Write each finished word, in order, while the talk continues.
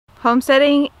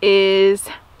Homesteading is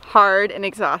hard and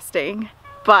exhausting,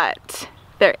 but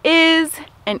there is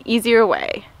an easier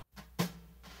way.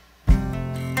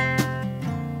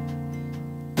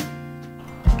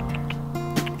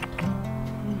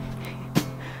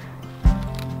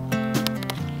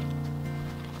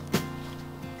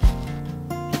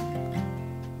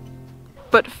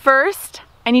 But first,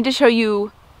 I need to show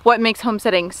you what makes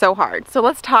homesteading so hard. So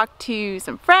let's talk to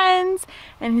some friends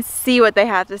and see what they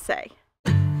have to say.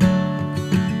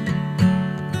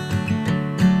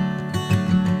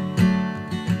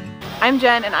 I'm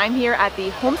Jen and I'm here at the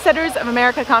Homesteaders of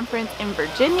America conference in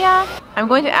Virginia. I'm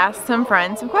going to ask some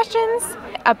friends some questions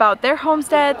about their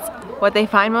homesteads, what they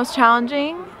find most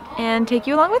challenging, and take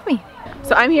you along with me.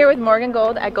 So I'm here with Morgan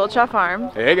Gold at Goldshaw Farm.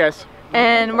 Hey guys.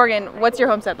 And Morgan, what's your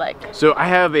homestead like? So I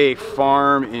have a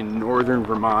farm in northern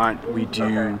Vermont. We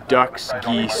do ducks,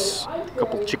 geese, a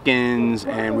couple chickens,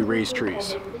 and we raise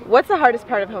trees. What's the hardest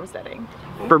part of homesteading?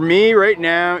 For me right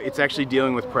now, it's actually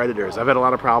dealing with predators. I've had a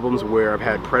lot of problems where I've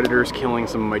had predators killing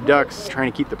some of my ducks,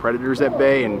 trying to keep the predators at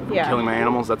bay and killing my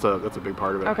animals. That's a big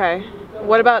part of it. Okay.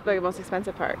 What about the most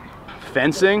expensive part?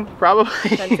 Fencing, probably.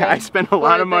 Fencing. I spend a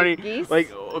lot of money, geese? like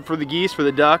for the geese, for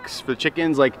the ducks, for the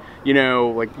chickens. Like, you know,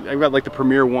 like I've got like the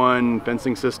Premier One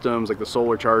fencing systems, like the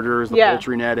solar chargers, the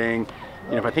poultry netting.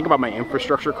 You know, if I think about my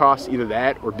infrastructure costs, either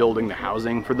that or building the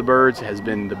housing for the birds has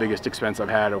been the biggest expense I've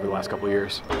had over the last couple of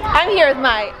years. I'm here with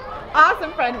my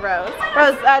awesome friend Rose.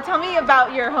 Rose, tell me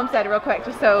about your homestead real quick,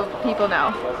 just so people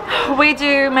know. We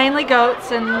do mainly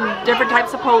goats and different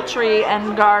types of poultry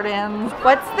and gardens.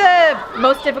 What's the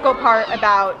most difficult part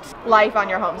about life on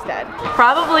your homestead?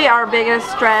 Probably our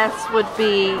biggest stress would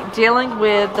be dealing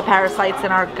with the parasites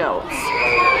in our goats.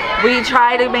 We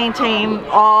try to maintain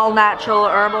all natural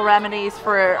herbal remedies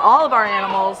for all of our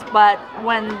animals, but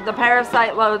when the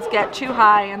parasite loads get too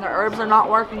high and the herbs are not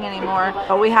working anymore,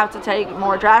 we have to take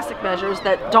more drastic measures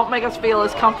that don't make us feel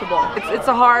as comfortable. It's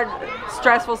a hard,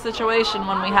 stressful situation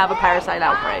when we have a parasite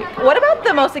outbreak. What about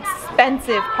the most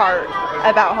expensive part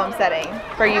about homesteading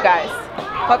for you guys?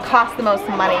 What costs the most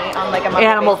money on like a monthly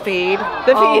Animal basis? feed.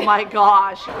 The feed. Oh my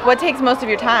gosh. What takes most of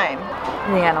your time?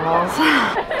 The animals.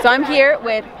 So I'm here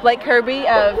with Kirby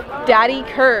of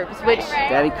DaddyKirbs, which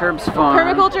DaddyKirbs farm.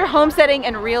 Permaculture, homesteading,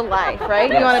 and real life, right?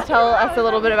 Yes. You want to tell us a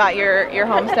little bit about your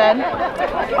homestead?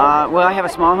 Well, I have a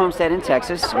small homestead in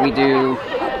Texas. We do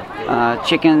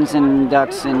chickens and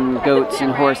ducks and goats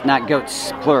and horse, not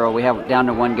goats plural, we have down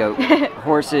to one goat.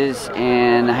 Horses,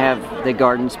 and I have the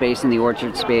garden space and the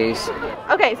orchard space.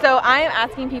 Okay, so I'm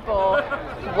asking people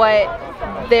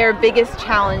what their biggest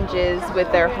challenge is with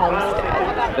their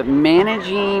homestead. But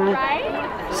managing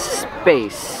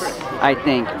space, I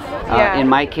think. In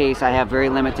my case, I have very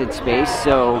limited space,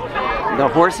 so the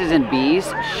horses and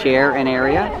bees share an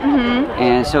area,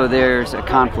 and so there's a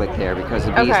conflict there because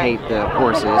the bees hate the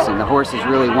horses, and the horses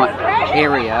really want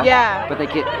area, but they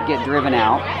get driven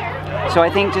out. So I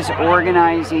think just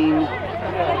organizing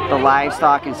the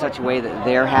livestock in such a way that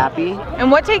they're happy. And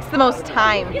what takes the most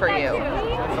time for you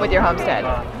with your homestead?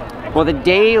 Well, the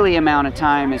daily amount of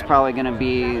time is probably going to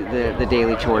be the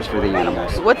daily chores for the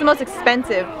animals. What's the most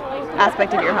expensive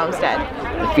aspect of your homestead?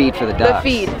 The feed for the ducks.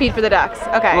 The feed for the ducks,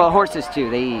 okay. Well, horses too,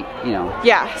 they eat, you know.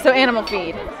 Yeah, so animal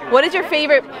feed. What is your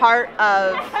favorite part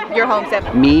of your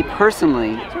homestead? Me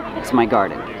personally, it's my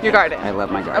garden. Your garden? I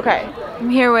love my garden. Okay. I'm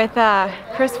here with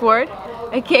Chris Ward,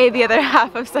 aka the other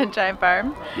half of Sunshine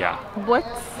Farm. Yeah. What's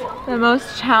the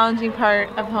most challenging part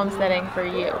of homesteading for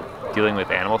you? Dealing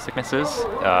with animal sicknesses,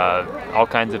 all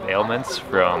kinds of ailments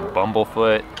from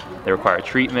bumblefoot. They require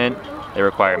treatment. They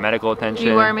require medical attention.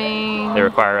 Deworming. They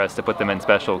require us to put them in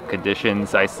special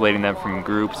conditions, isolating them from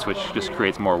groups, which just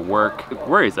creates more work. It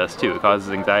worries us too. It causes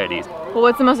anxiety. Well,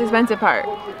 what's the most expensive part?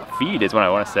 Feed is what I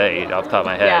want to say off the top of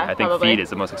my head. Yeah, I think probably. feed is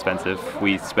the most expensive.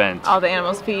 We spent all the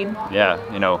animals feed. Yeah,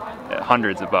 you know,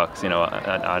 hundreds of bucks, you know,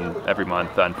 on every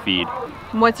month on feed.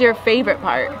 What's your favorite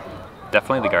part?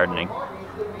 Definitely the gardening,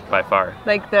 by far.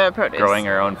 Like the produce. Growing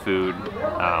our own food,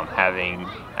 having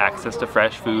access to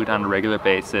fresh food on a regular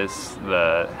basis,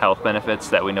 the health benefits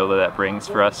that we know that brings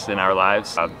for us in our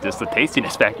lives, just the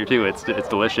tastiness factor too. It's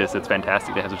delicious. It's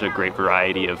fantastic to have such a great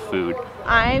variety of food.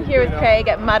 I'm here with Craig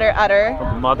at Mother Udder.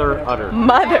 Mother Udder.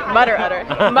 Mother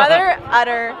Udder. Mother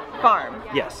Udder Farm.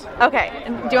 Yes. Okay.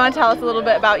 And do you want to tell us a little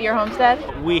bit about your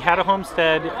homestead? We had a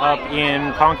homestead up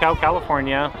in Concow,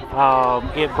 California.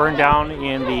 It burned down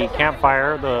in the Camp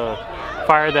Fire, the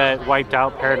fire that wiped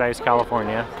out Paradise,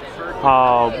 California.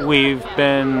 We've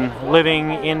been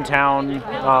living in town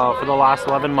for the last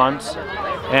 11 months,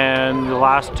 And the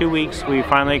last 2 weeks, we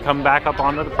finally come back up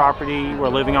onto the property. We're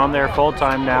living on there full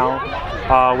time now.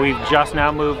 We've just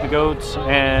now moved the goats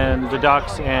and the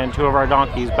ducks and 2 of our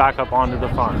donkeys back up onto the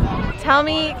farm. Tell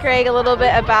me, Craig, a little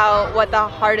bit about what the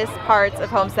hardest parts of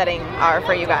homesteading are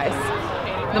for you guys.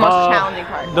 The most challenging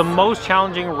part. The most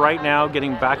challenging right now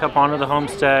getting back up onto the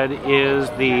homestead is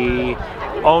the,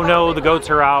 oh no, the goats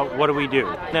are out, what do we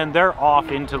do? Then they're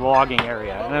off into the logging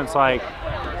area, and it's like,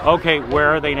 okay,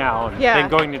 where are they now? And then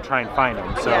going to try and find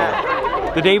them. So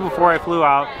the day before I flew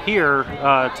out here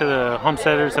to the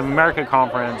Homesteaders of America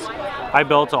conference, I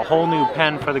built a whole new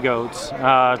pen for the goats.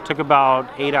 Took about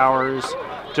 8 hours.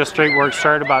 Just straight work,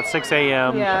 started about 6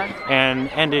 a.m. and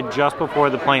ended just before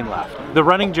the plane left. The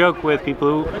running joke with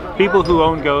people who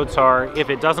own goats are, if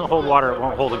it doesn't hold water, it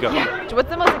won't hold a goat. Yeah. What's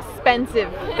the most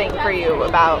expensive thing for you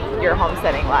about your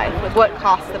homesteading life? Like, what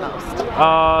costs the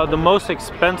most? The most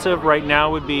expensive right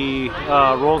now would be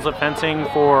rolls of fencing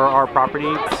for our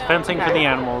property, fencing for the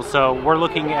animals. So we're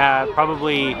looking at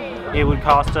probably, it would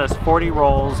cost us 40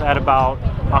 rolls at about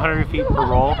 100 feet per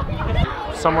roll,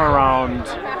 somewhere around,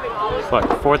 what,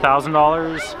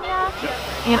 $4,000?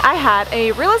 And I had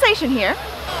a realization here.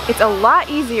 It's a lot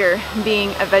easier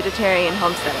being a vegetarian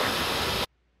homesteader.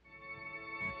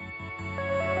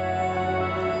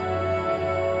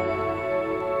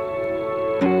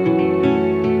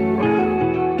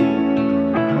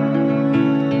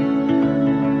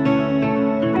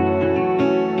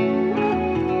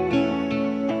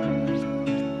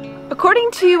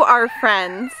 According to our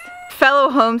friends, fellow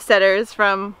homesteaders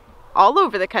from all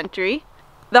over the country,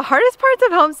 the hardest parts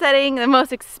of homesteading, the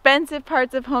most expensive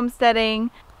parts of homesteading,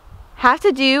 have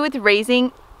to do with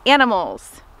raising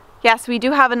animals. Yes, we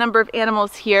do have a number of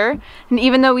animals here, and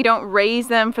even though we don't raise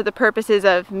them for the purposes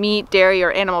of meat, dairy,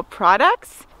 or animal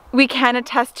products, we can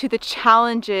attest to the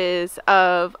challenges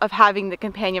of having the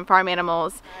companion farm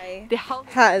animals. The health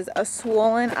has a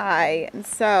swollen eye, and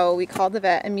so we called the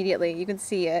vet immediately. You can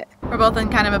see it. We're both in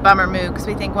kind of a bummer mood because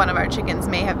we think one of our chickens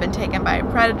may have been taken by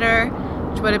a predator,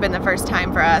 which would have been the first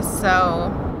time for us.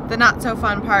 So the not so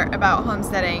fun part about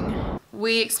homesteading,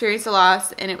 we experienced a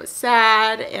loss and it was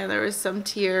sad and there was some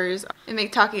tears.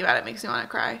 Talking about it makes me want to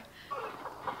cry.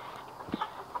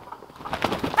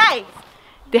 Hey!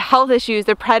 The health issues,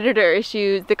 the predator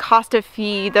issues, the cost of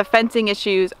feed, the fencing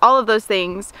issues, all of those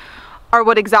things are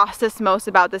what exhausts us most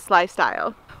about this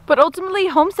lifestyle. But ultimately,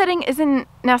 homesteading isn't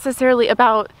necessarily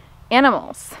about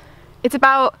animals. It's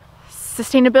about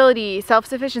sustainability,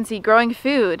 self-sufficiency, growing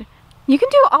food. You can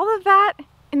do all of that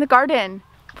in the garden.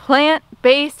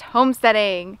 Plant-based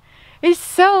homesteading is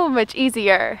so much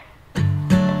easier.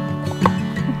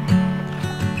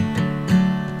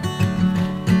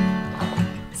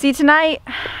 See, tonight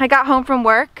I got home from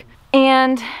work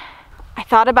and I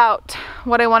thought about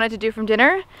what I wanted to do from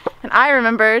dinner, and I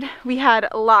remembered we had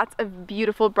lots of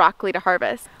beautiful broccoli to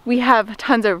harvest. We have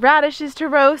tons of radishes to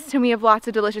roast and we have lots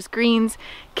of delicious greens,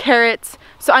 carrots.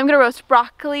 So I'm gonna roast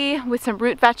broccoli with some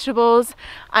root vegetables.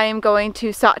 I am going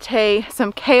to saute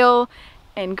some kale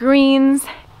and greens,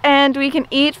 and we can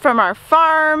eat from our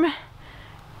farm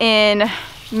in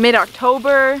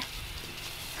mid-October.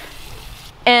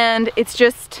 And it's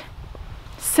just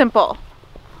simple.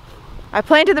 I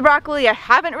planted the broccoli, I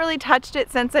haven't really touched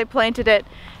it since I planted it,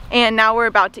 and now we're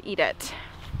about to eat it.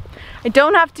 I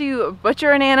don't have to butcher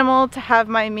an animal to have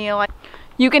my meal.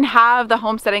 You can have the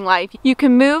homesteading life. You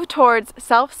can move towards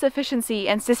self-sufficiency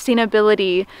and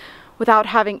sustainability without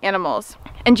having animals.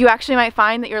 And you actually might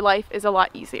find that your life is a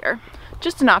lot easier.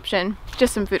 Just an option,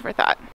 just some food for thought.